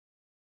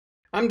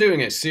I'm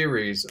doing a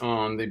series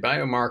on the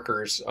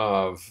biomarkers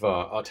of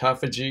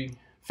autophagy,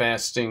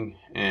 fasting,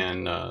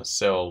 and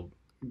cell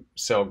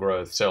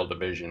growth, cell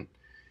division.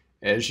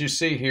 As you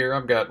see here,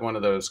 I've got one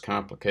of those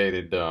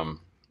complicated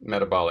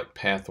metabolic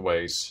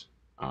pathways.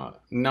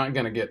 Not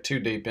going to get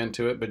too deep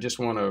into it, but just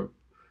want to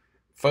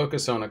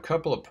focus on a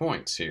couple of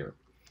points here.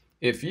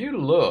 If you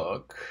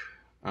look,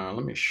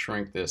 let me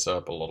shrink this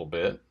up a little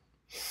bit,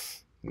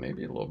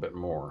 maybe a little bit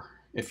more.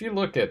 If you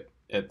look at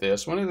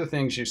this, one of the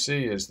things you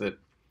see is that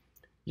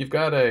you've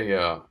got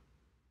a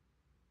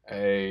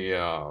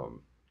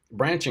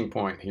branching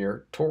point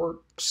here,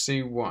 torque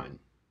C1,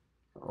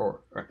 or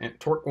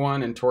torque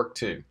 1 and torque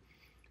 2.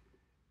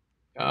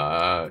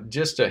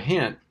 Just a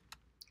hint,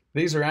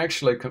 these are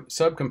actually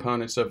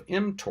subcomponents of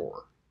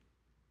MTOR.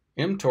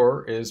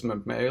 MTOR is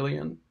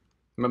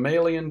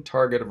mammalian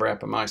target of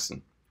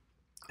rapamycin.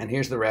 And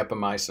here's the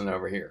rapamycin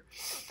over here.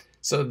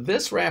 So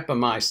this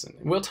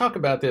rapamycin, we'll talk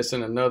about this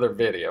in another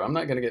video. I'm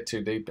not going to get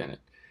too deep in it.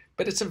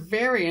 But it's a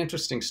very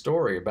interesting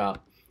story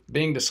about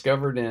being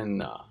discovered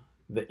in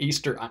the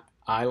Easter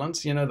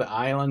Islands, you know, the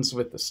islands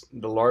with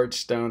the large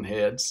stone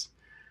heads.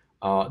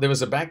 There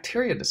was a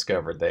bacteria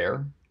discovered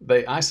there.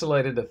 They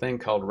isolated a thing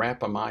called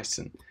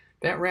rapamycin.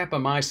 That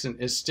rapamycin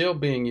is still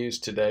being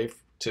used today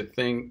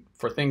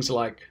for things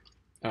like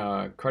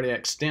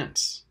cardiac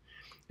stents.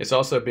 It's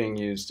also being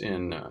used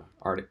in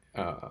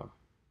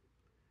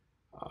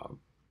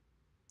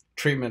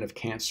treatment of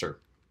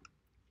cancer.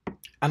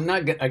 I'm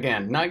not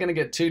going to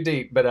get too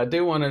deep, but I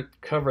do want to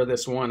cover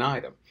this one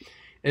item.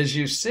 As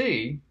you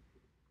see,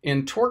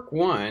 in torque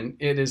 1,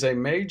 it is a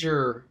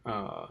major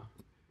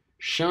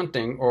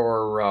shunting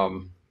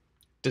or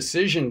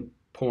decision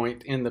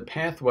point in the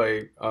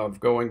pathway of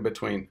going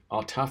between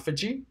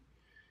autophagy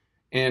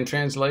and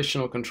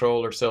translational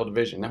control or cell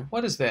division. Now,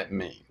 what does that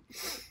mean?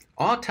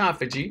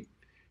 Autophagy,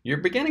 you're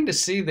beginning to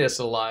see this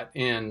a lot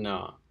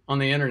on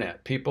the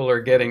internet. People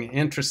are getting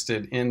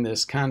interested in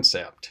this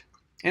concept.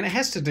 And it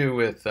has to do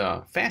with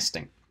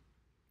fasting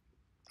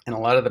and a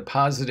lot of the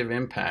positive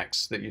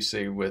impacts that you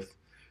see with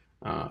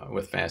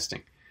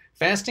fasting.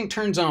 Fasting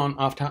turns on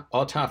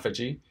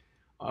autophagy.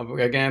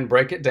 Again,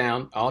 break it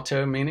down.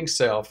 Auto meaning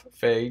self,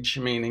 phage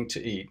meaning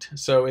to eat.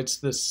 So it's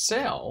the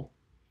cell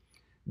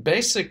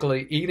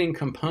basically eating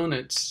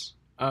components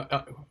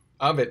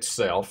of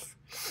itself.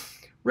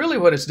 Really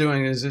what it's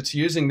doing is it's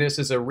using this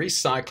as a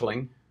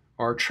recycling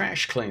or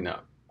trash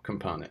cleanup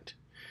component.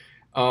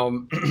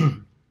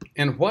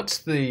 And what's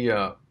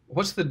the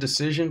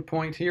decision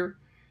point here?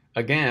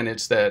 Again,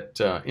 it's that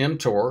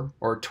MTOR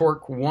or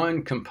torque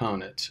 1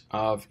 component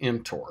of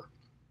MTOR.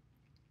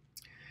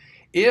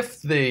 If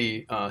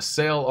the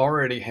cell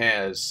already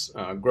has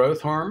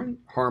growth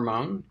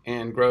hormone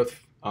and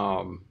growth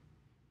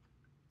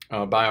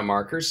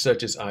biomarkers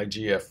such as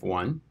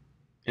IGF-1,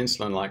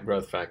 insulin-like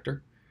growth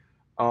factor,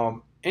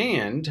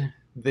 and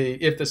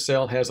if the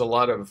cell has a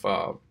lot of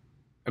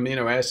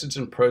amino acids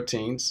and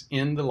proteins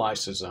in the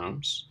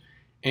lysosomes,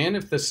 and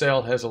if the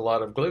cell has a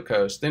lot of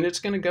glucose, then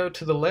it's going to go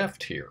to the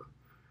left here.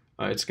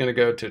 It's going to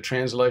go to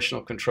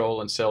translational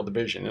control and cell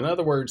division. In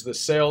other words, the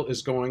cell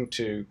is going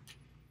to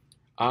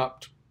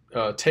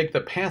take the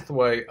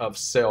pathway of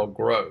cell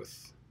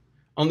growth.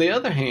 On the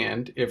other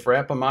hand, if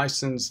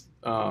rapamycin's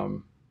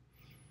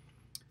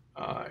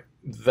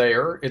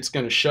there, it's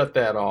going to shut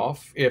that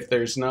off. If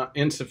there's not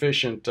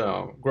insufficient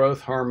growth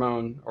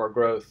hormone or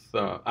growth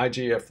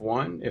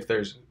IGF-1, if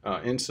there's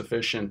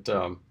insufficient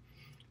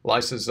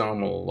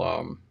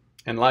lysosomal,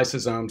 and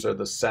lysosomes are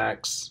the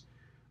sacs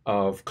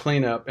of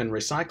cleanup and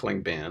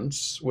recycling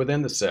bins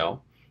within the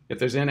cell. If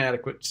there's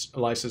inadequate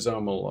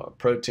lysosomal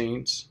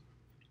proteins,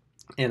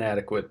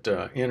 inadequate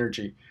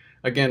energy,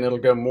 again, it'll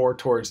go more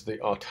towards the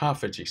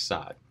autophagy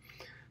side.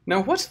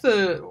 Now, what's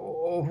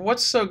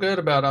so good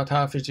about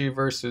autophagy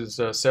versus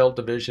cell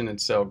division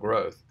and cell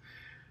growth?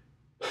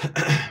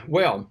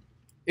 Well,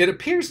 it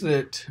appears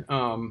that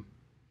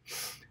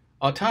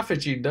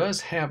autophagy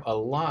does have a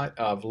lot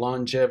of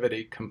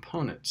longevity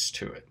components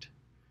to it.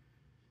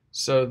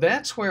 So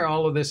that's where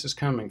all of this is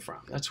coming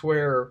from. That's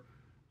where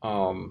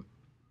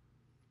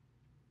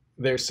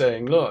they're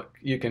saying, look,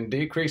 you can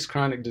decrease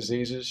chronic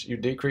diseases, you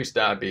decrease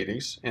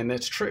diabetes, and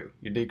that's true.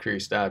 You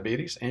decrease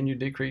diabetes and you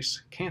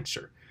decrease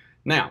cancer.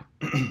 Now,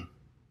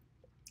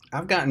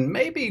 I've gotten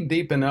maybe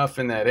deep enough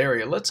in that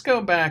area. Let's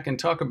go back and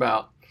talk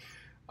about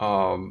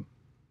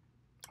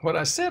what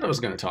I said I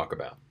was going to talk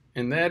about,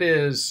 and that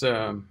is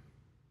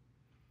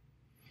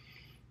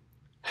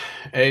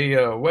a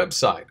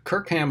website,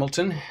 Kirk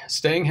Hamilton,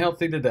 Staying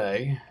Healthy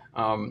Today.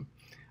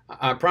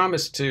 I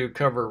promised to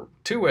cover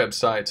 2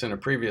 websites in a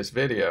previous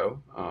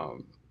video,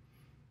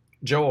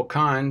 Joel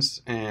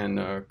Kahn's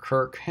and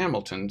Kirk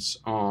Hamilton's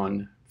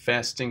on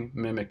Fasting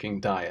Mimicking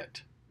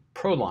Diet,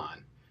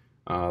 Prolon,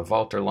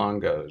 Valter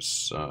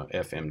Longo's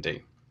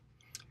FMD.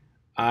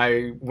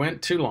 I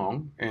went too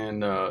long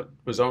and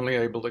was only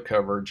able to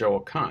cover Joel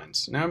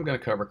Kahn's. Now I'm going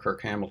to cover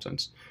Kirk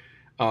Hamilton's.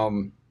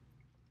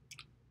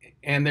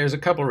 And there's a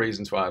couple of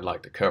reasons why I'd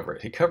like to cover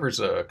it. He covers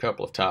a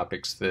couple of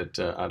topics that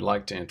I'd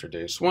like to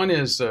introduce. One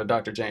is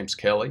Dr. James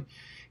Kelly.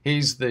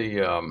 He's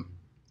the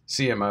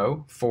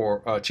CMO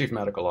for Chief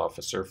Medical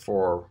Officer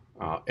for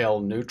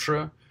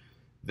L-nutra,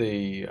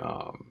 the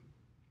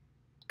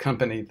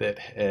company that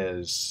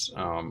has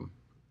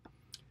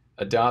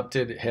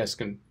has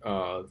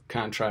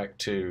contract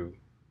to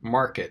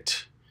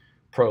market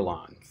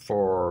Prolon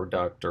for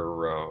Dr.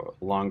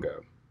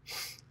 Longo.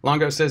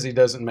 Longo says he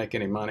doesn't make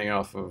any money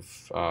off of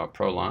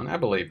Prolon. I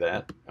believe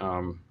that.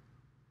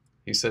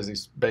 He says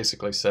he's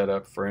basically set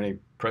up for any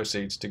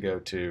proceeds to go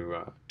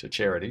to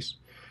charities.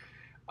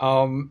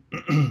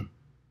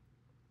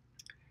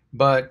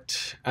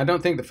 But I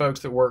don't think the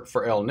folks that work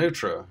for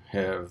L-nutra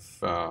have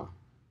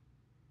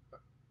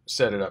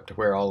set it up to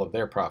where all of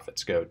their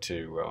profits go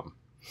to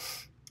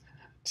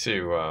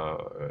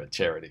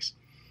charities.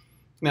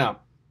 Now,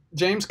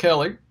 James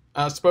Kelly,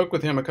 I spoke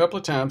with him a couple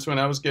of times when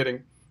I was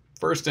getting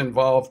first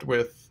involved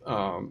with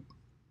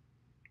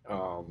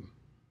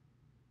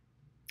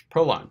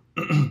Prolon.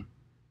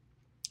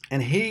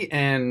 And he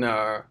and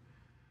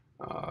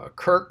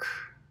Kirk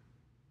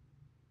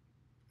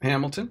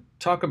Hamilton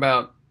talk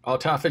about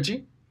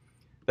autophagy,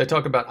 they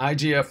talk about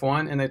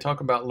IGF-1, and they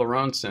talk about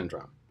Laurent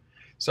syndrome.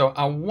 So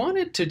I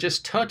wanted to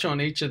just touch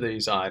on each of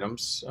these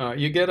items.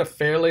 You get a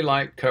fairly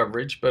light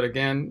coverage, but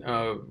again,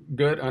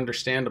 good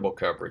understandable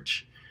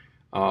coverage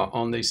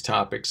on these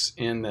topics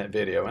in that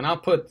video. And I'll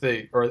put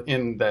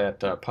in that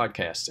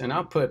podcast, and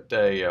I'll put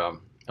a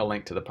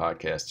link to the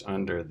podcast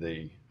under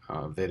the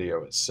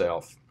video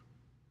itself.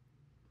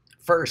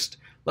 First,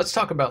 let's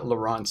talk about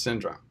Laurent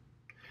syndrome.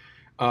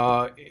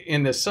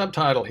 In the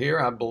subtitle here,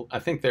 I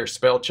think their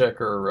spell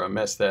checker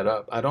messed that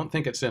up. I don't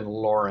think it's in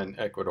Lauren,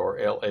 Ecuador,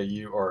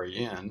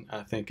 L-A-U-R-E-N.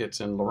 I think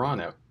it's in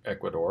Laron,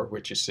 Ecuador,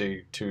 which you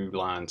see 2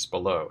 lines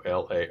below,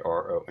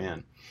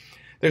 L-A-R-O-N.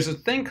 There's a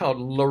thing called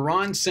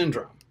Laurent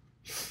syndrome.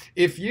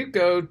 If you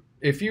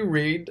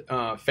read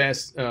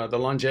The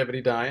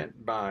Longevity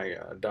Diet by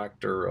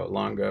Dr.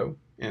 Longo,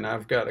 and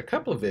I've got a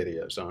couple of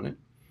videos on it,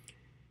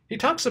 he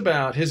talks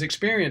about his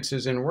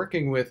experiences in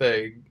working with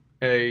a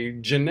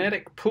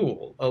genetic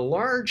pool, a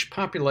large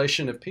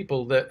population of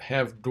people that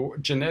have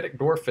genetic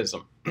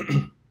dwarfism.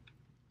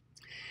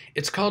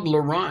 It's called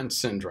Laurent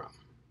syndrome,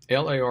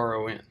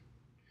 L-A-R-O-N.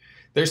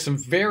 There's some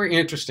very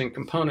interesting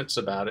components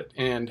about it,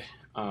 and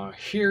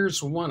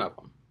here's one of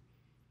them.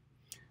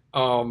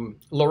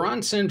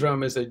 Laurent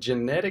syndrome is a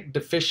genetic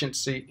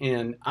deficiency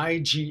in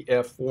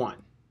IGF-1.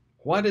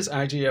 What is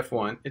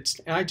IGF-1?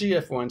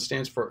 IGF-1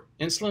 stands for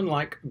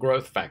insulin-like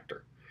growth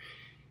factor.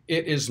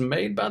 It is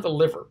made by the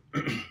liver.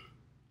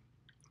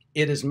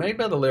 It is made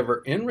by the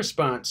liver in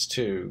response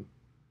to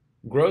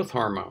growth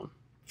hormone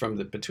from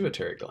the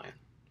pituitary gland.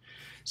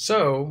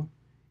 So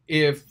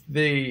if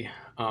these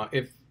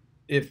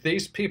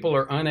people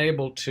are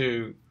unable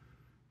to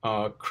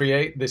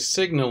create the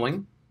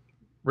signaling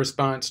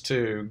response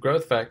to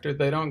growth factor,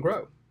 they don't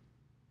grow.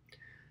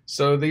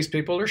 So these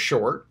people are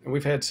short.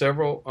 We've had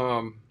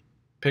several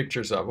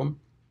pictures of them.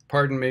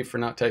 Pardon me for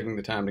not taking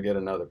the time to get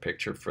another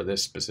picture for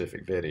this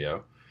specific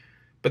video.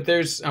 But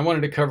I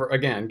wanted to cover,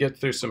 again, get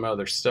through some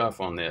other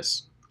stuff on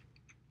this.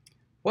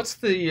 What's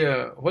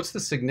the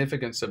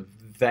significance of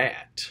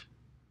that,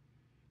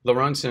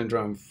 Laurent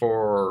syndrome,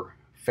 for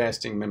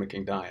fasting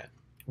mimicking diet?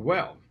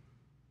 Well,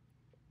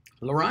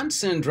 Laurent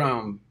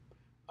syndrome,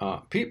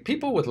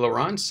 people with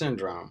Laurent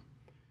syndrome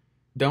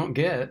don't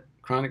get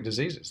chronic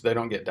diseases. They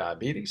don't get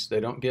diabetes. They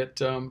don't get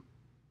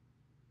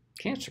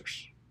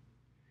cancers.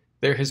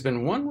 There has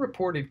been one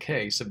reported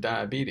case of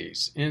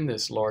diabetes in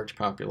this large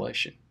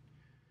population.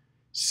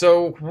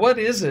 So what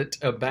is it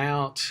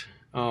about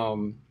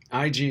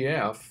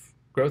IGF,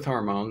 growth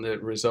hormone,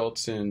 that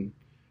results in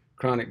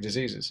chronic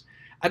diseases?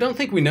 I don't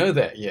think we know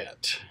that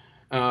yet,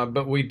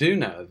 but we do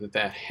know that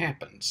that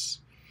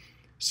happens.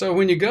 So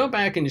when you go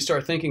back and you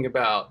start thinking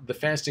about the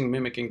fasting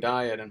mimicking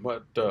diet and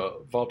what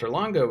Valter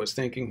Longo was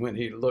thinking when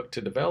he looked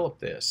to develop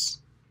this,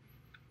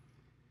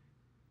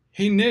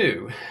 he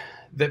knew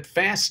that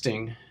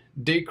fasting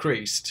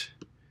decreased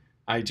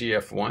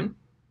IGF-1,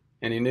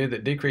 and he knew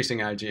that decreasing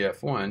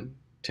IGF-1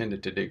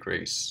 tended to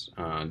decrease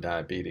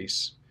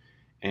diabetes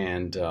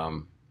and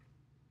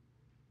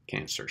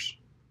cancers.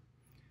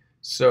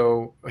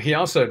 So he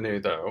also knew,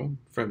 though,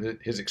 from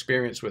his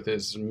experience with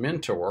his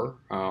mentor,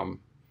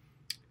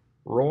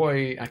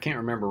 Roy, I can't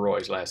remember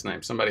Roy's last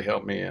name. Somebody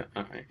help me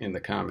in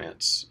the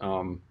comments.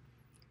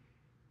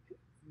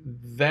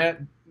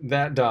 That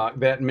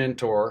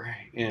mentor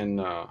in,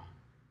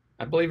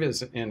 I believe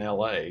it's in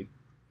LA,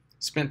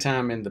 spent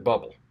time in the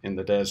bubble, in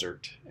the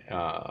desert,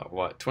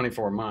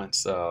 24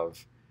 months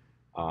of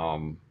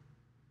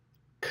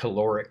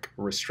caloric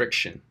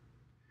restriction.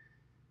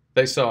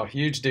 They saw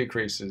huge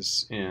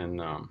decreases in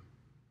a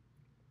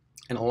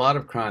lot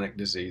of chronic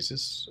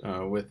diseases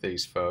with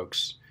these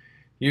folks,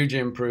 huge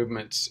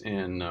improvements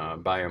in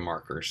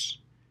biomarkers.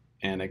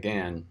 And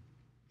again,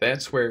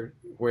 that's where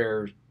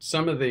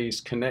some of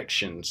these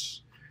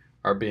connections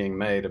are being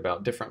made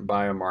about different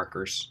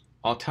biomarkers,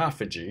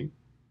 autophagy,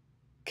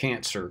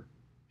 cancer,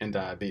 and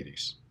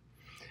diabetes.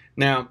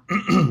 Now,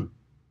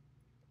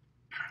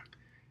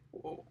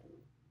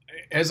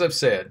 as I've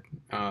said,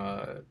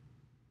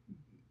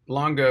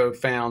 Longo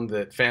found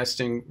that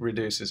fasting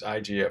reduces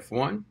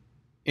IGF-1,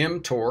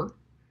 MTOR.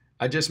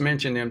 I just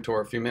mentioned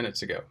MTOR a few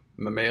minutes ago,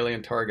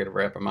 mammalian target of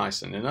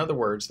rapamycin. In other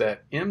words,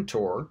 that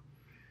MTOR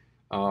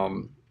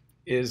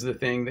is the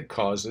thing that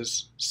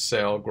causes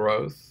cell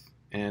growth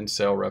and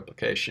cell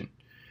replication.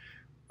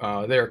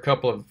 There are a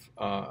couple of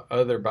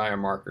other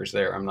biomarkers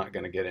there I'm not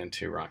going to get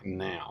into right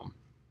now.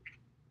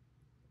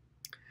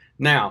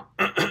 Now,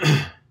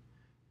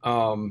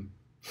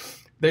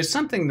 there's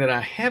something that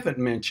I haven't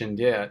mentioned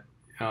yet,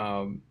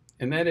 and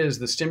that is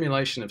the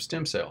stimulation of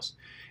stem cells.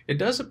 It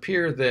does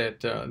appear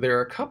that there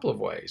are a couple of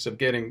ways of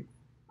getting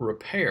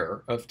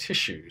repair of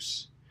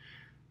tissues.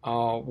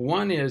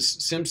 One is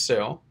stem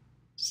cell.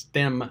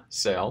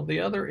 The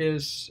other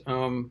is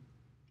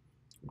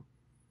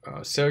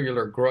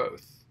cellular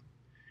growth.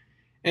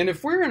 And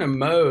if we're in a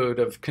mode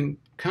of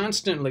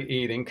constantly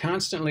eating,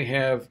 constantly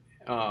have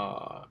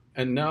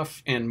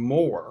enough and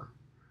more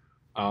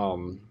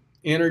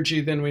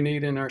energy than we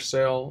need in our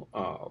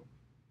cell,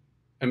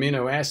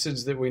 amino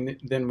acids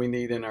than we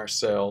need in our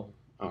cell,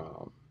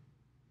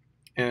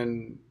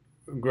 and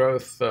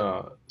growth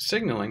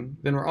signaling,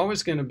 then we're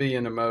always going to be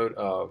in a mode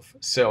of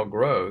cell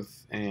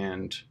growth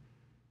and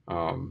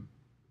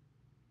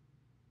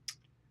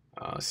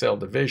cell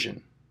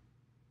division.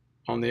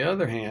 On the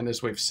other hand,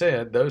 as we've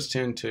said, those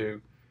tend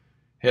to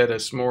head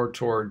us more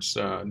towards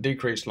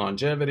decreased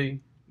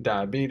longevity,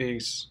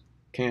 diabetes,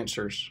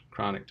 cancers,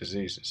 chronic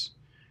diseases.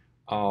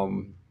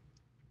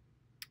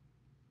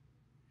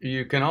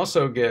 You can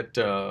also get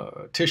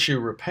tissue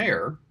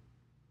repair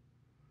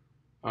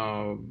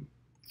through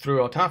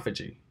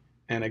autophagy.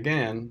 And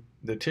again,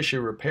 the tissue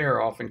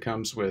repair often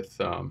comes with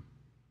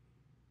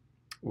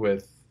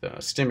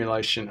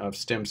stimulation of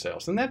stem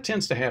cells. And that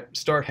tends to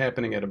start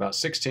happening at about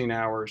 16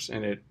 hours,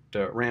 and it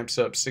ramps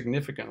up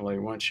significantly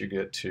once you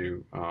get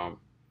to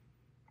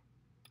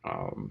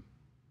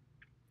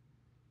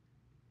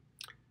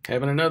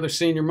having another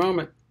senior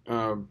moment,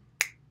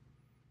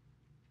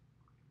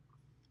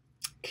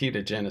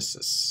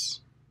 ketogenesis.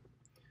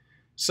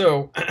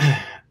 So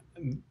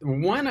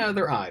one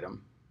other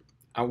item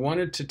I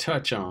wanted to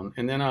touch on,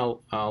 and then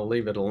I'll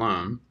leave it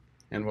alone,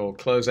 and we'll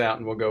close out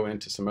and we'll go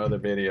into some other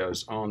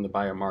videos on the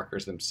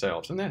biomarkers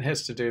themselves. And that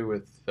has to do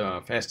with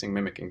fasting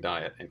mimicking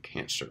diet and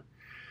cancer.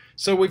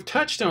 So we've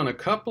touched on a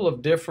couple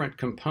of different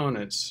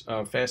components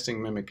of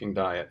fasting mimicking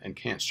diet and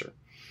cancer.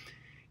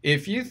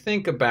 If you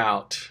think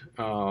about,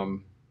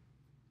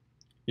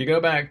 you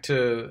go back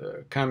to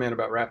a comment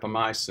about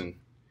rapamycin.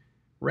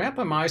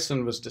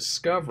 Rapamycin was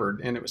discovered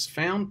and it was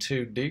found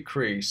to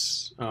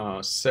decrease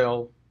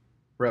cell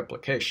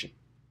replication.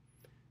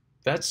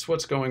 That's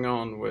what's going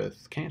on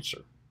with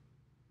cancer.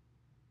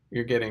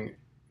 You're getting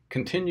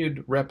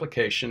continued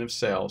replication of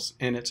cells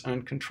and it's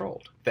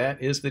uncontrolled.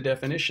 That is the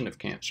definition of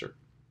cancer.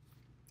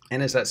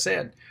 And as I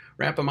said,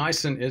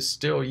 rapamycin is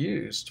still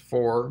used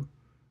for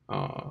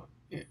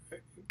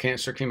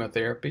cancer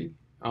chemotherapy.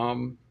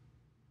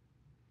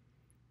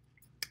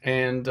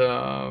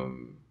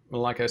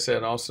 Like I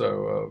said,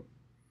 also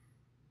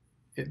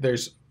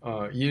there's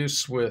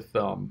use with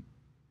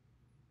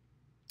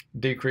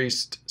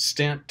decreased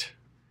stent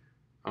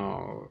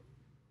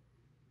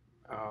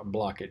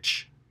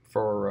blockage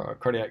for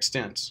cardiac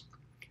stents.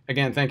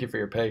 Again, thank you for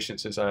your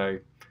patience as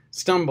I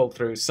stumbled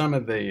through some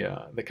of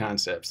the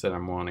concepts that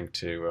I'm wanting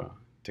to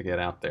get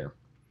out there.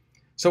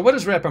 So what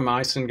has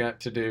rapamycin got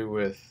to do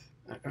with,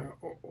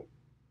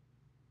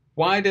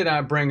 why did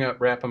I bring up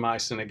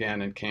rapamycin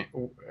again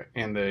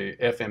in the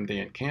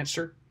FMD and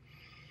cancer?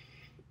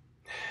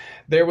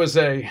 There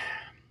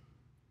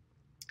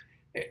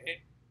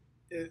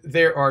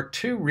are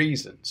two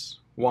reasons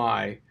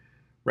why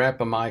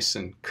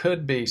rapamycin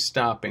could be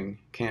stopping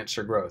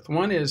cancer growth.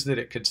 One is that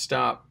it could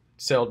stop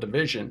cell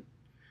division.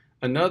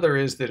 Another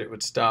is that it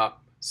would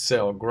stop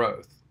cell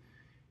growth.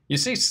 You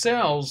see,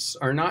 cells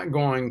are not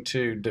going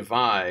to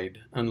divide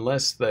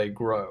unless they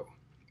grow.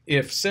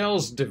 If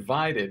cells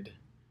divided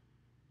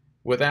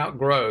without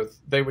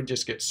growth, they would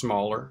just get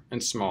smaller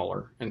and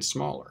smaller and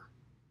smaller.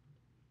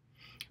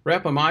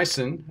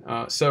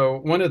 Rapamycin, so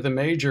one of the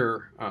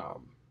major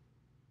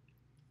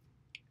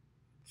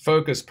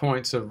focus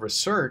points of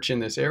research in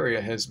this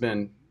area has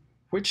been,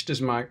 which does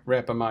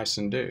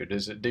rapamycin do?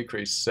 Does it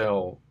decrease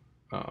cell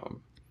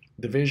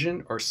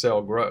division or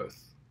cell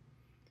growth?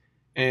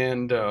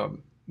 And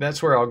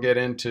that's where I'll get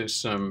into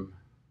some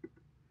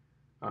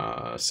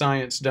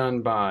science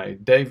done by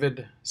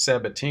David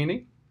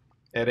Sabatini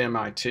at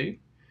MIT.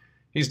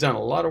 He's done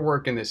a lot of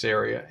work in this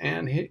area,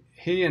 and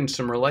he and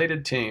some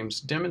related teams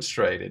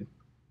demonstrated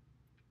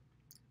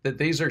that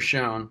these are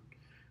shown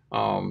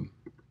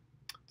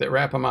that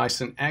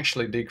rapamycin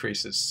actually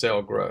decreases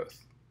cell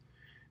growth.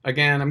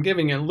 Again, I'm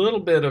giving a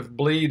little bit of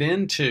bleed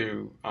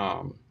into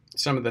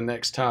some of the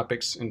next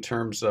topics in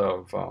terms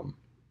of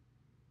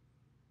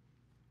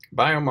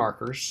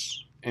biomarkers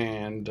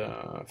and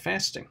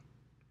fasting.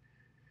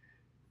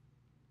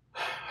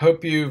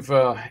 Hope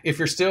if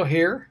you're still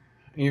here,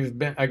 you've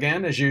been,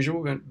 again, as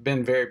usual,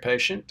 been very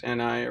patient,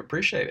 and I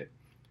appreciate it.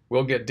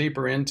 We'll get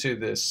deeper into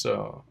this,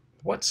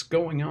 what's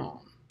going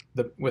on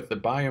with the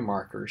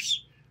biomarkers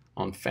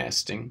on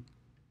fasting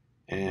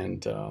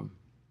and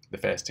the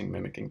fasting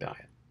mimicking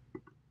diet.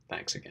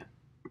 Thanks again.